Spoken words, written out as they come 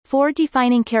4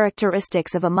 defining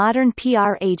characteristics of a modern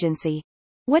PR agency.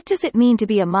 What does it mean to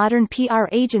be a modern PR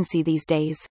agency these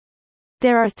days?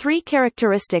 There are 3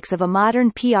 characteristics of a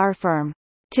modern PR firm.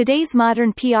 Today's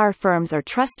modern PR firms are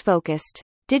trust-focused,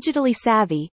 digitally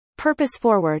savvy,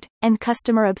 purpose-forward, and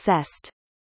customer-obsessed.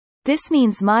 This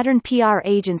means modern PR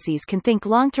agencies can think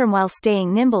long-term while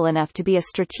staying nimble enough to be a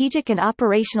strategic and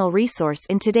operational resource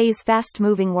in today's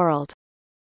fast-moving world.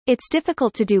 It's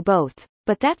difficult to do both,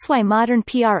 but that's why modern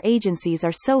PR agencies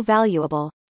are so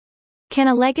valuable. Can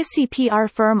a legacy PR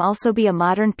firm also be a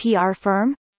modern PR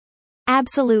firm?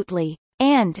 Absolutely.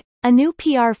 And a new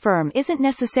PR firm isn't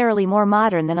necessarily more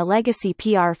modern than a legacy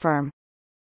PR firm.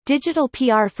 Digital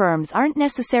PR firms aren't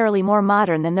necessarily more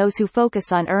modern than those who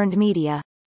focus on earned media.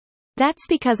 That's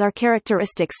because our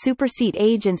characteristics supersede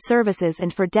age and services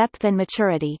and for depth and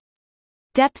maturity.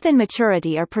 Depth and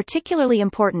maturity are particularly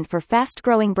important for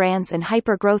fast-growing brands and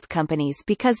hyper-growth companies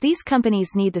because these companies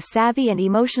need the savvy and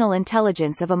emotional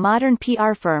intelligence of a modern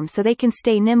PR firm so they can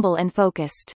stay nimble and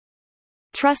focused.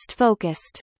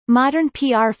 Trust-focused. Modern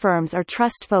PR firms are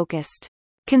trust-focused.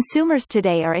 Consumers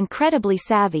today are incredibly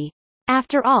savvy.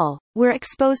 After all, we're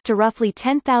exposed to roughly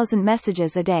 10,000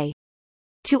 messages a day.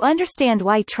 To understand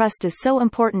why trust is so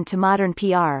important to modern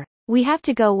PR, we have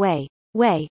to go way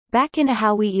back into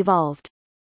how we evolved.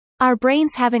 Our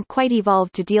brains haven't quite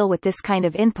evolved to deal with this kind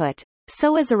of input,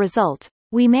 so as a result,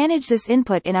 we manage this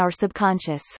input in our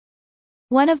subconscious.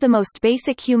 One of the most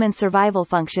basic human survival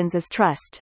functions is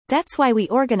trust. That's why we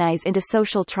organize into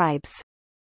social tribes.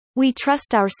 We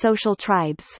trust our social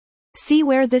tribes. See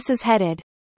where this is headed?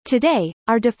 Today,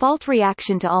 our default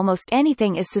reaction to almost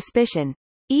anything is suspicion.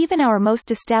 Even our most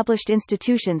established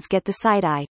institutions get the side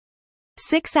eye.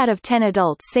 6 out of 10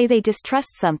 adults say they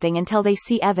distrust something until they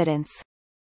see evidence.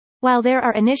 While there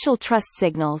are initial trust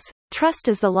signals, trust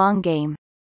is the long game.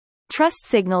 Trust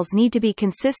signals need to be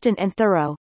consistent and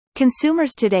thorough.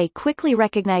 Consumers today quickly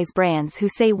recognize brands who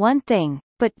say one thing,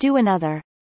 but do another.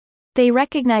 They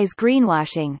recognize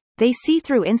greenwashing, they see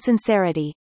through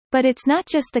insincerity. But it's not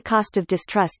just the cost of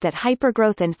distrust that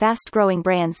hypergrowth and fast-growing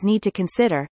brands need to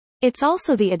consider. It's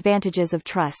also the advantages of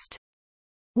trust.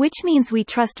 Which means we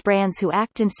trust brands who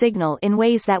act and signal in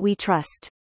ways that we trust.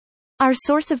 Our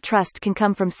source of trust can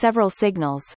come from several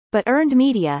signals, but earned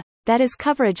media, that is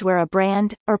coverage where a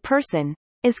brand, or person,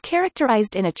 is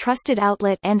characterized in a trusted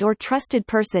outlet and/or trusted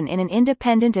person in an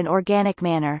independent and organic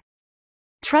manner.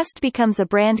 Trust becomes a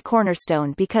brand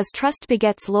cornerstone because trust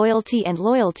begets loyalty and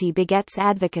loyalty begets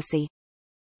advocacy.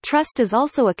 Trust is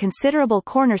also a considerable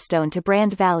cornerstone to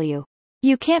brand value.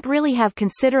 You can't really have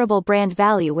considerable brand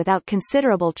value without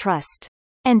considerable trust.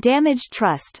 And damaged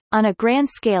trust, on a grand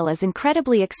scale, is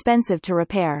incredibly expensive to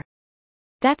repair.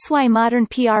 That's why modern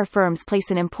PR firms place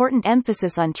an important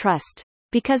emphasis on trust,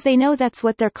 because they know that's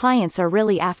what their clients are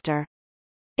really after.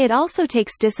 It also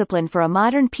takes discipline for a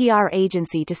modern PR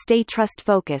agency to stay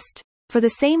trust-focused. For the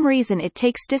same reason it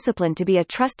takes discipline to be a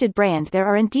trusted brand, there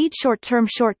are indeed short-term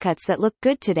shortcuts that look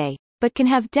good today, but can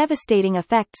have devastating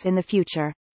effects in the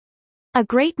future. A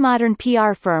great modern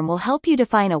PR firm will help you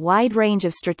define a wide range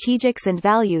of strategics and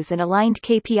values and aligned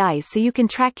KPIs so you can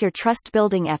track your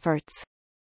trust-building efforts.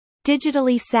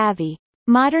 Digitally savvy.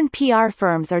 Modern PR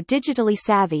firms are digitally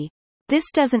savvy. This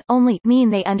doesn't only mean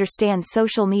they understand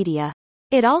social media.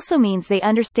 It also means they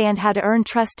understand how to earn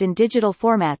trust in digital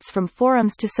formats from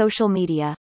forums to social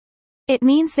media. It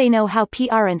means they know how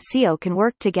PR and SEO can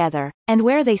work together, and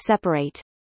where they separate.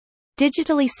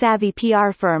 Digitally savvy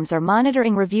PR firms are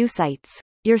monitoring review sites,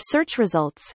 your search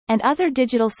results, and other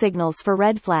digital signals for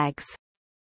red flags.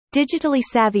 Digitally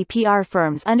savvy PR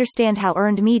firms understand how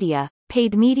earned media,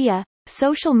 paid media,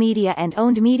 social media and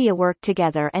owned media work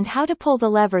together and how to pull the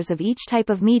levers of each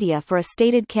type of media for a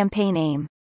stated campaign aim.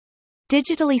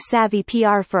 Digitally savvy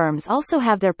PR firms also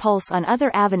have their pulse on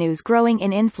other avenues growing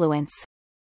in influence.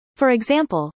 For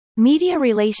example, media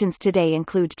relations today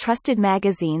include trusted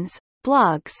magazines,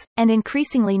 blogs, and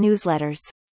increasingly newsletters.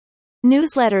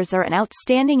 Newsletters are an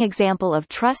outstanding example of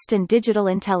trust and digital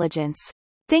intelligence.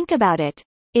 Think about it.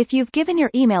 If you've given your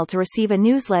email to receive a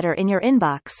newsletter in your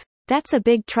inbox, that's a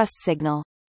big trust signal.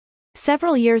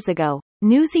 Several years ago,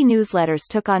 newsy newsletters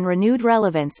took on renewed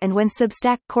relevance, and when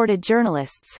Substack courted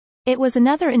journalists, it was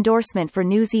another endorsement for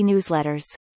newsy newsletters.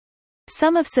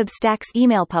 Some of Substack's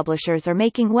email publishers are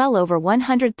making well over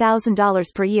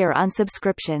 $100,000 per year on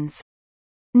subscriptions.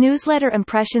 Newsletter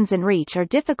impressions and reach are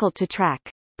difficult to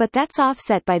track, but that's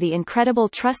offset by the incredible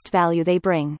trust value they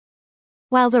bring.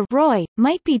 While the ROI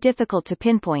might be difficult to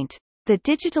pinpoint, the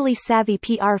digitally savvy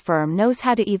PR firm knows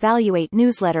how to evaluate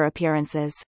newsletter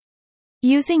appearances.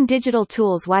 Using digital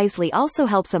tools wisely also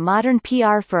helps a modern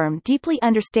PR firm deeply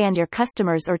understand your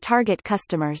customers or target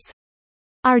customers.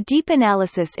 Our deep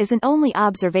analysis isn't only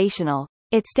observational,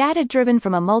 it's data-driven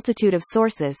from a multitude of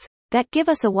sources that give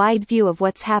us a wide view of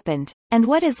what's happened and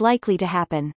what is likely to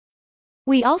happen.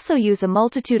 We also use a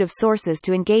multitude of sources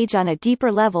to engage on a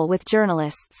deeper level with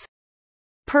journalists.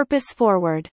 Purpose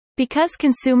forward. Because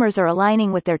consumers are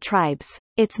aligning with their tribes,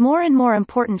 it's more and more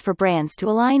important for brands to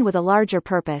align with a larger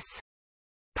purpose.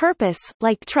 Purpose,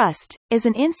 like trust, is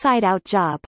an inside-out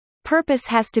job. Purpose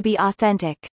has to be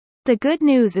authentic. The good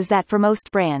news is that for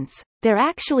most brands, there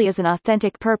actually is an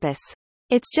authentic purpose.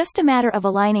 It's just a matter of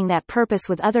aligning that purpose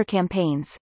with other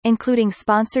campaigns, including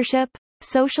sponsorship,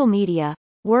 social media,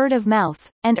 word of mouth,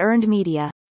 and earned media.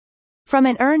 From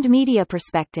an earned media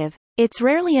perspective, it's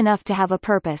rarely enough to have a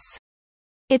purpose.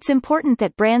 It's important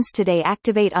that brands today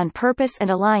activate on purpose and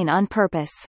align on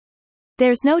purpose.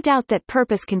 There's no doubt that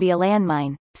purpose can be a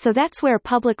landmine, so that's where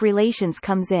public relations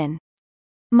comes in.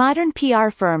 Modern PR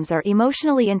firms are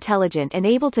emotionally intelligent and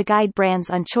able to guide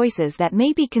brands on choices that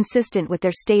may be consistent with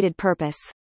their stated purpose.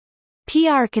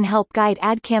 PR can help guide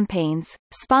ad campaigns,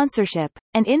 sponsorship,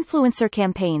 and influencer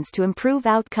campaigns to improve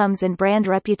outcomes and brand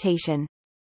reputation.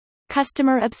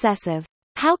 Customer obsessive.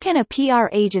 How can a PR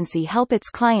agency help its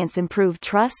clients improve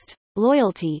trust,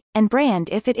 loyalty, and brand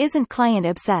if it isn't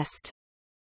client-obsessed?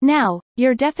 Now,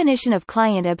 your definition of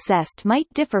client-obsessed might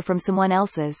differ from someone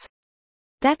else's.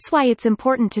 That's why it's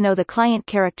important to know the client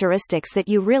characteristics that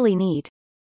you really need.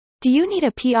 Do you need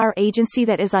a PR agency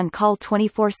that is on call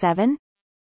 24/7?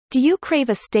 Do you crave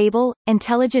a stable,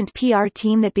 intelligent PR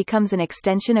team that becomes an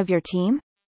extension of your team?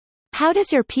 How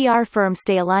does your PR firm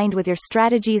stay aligned with your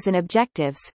strategies and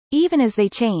objectives, even as they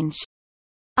change?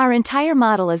 Our entire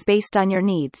model is based on your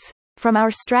needs. From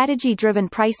our strategy-driven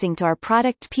pricing to our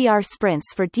product PR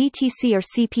sprints for DTC or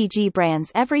CPG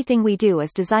brands, everything we do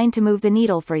is designed to move the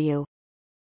needle for you.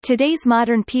 Today's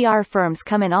modern PR firms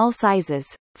come in all sizes,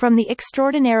 from the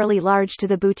extraordinarily large to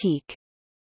the boutique.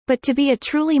 But to be a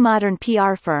truly modern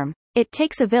PR firm, it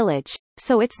takes a village,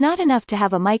 so it's not enough to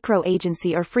have a micro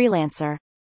agency or freelancer.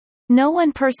 No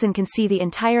one person can see the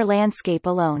entire landscape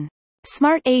alone.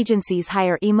 Smart agencies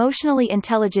hire emotionally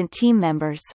intelligent team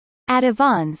members. At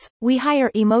Avon's, we hire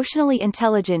emotionally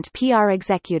intelligent PR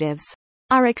executives.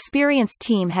 Our experienced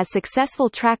team has successful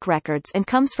track records and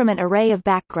comes from an array of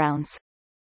backgrounds.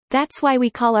 That's why we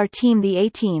call our team the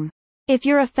A-Team. If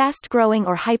you're a fast-growing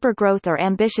or hyper-growth or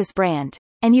ambitious brand,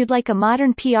 and you'd like a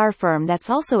modern PR firm that's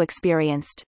also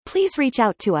experienced, please reach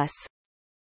out to us.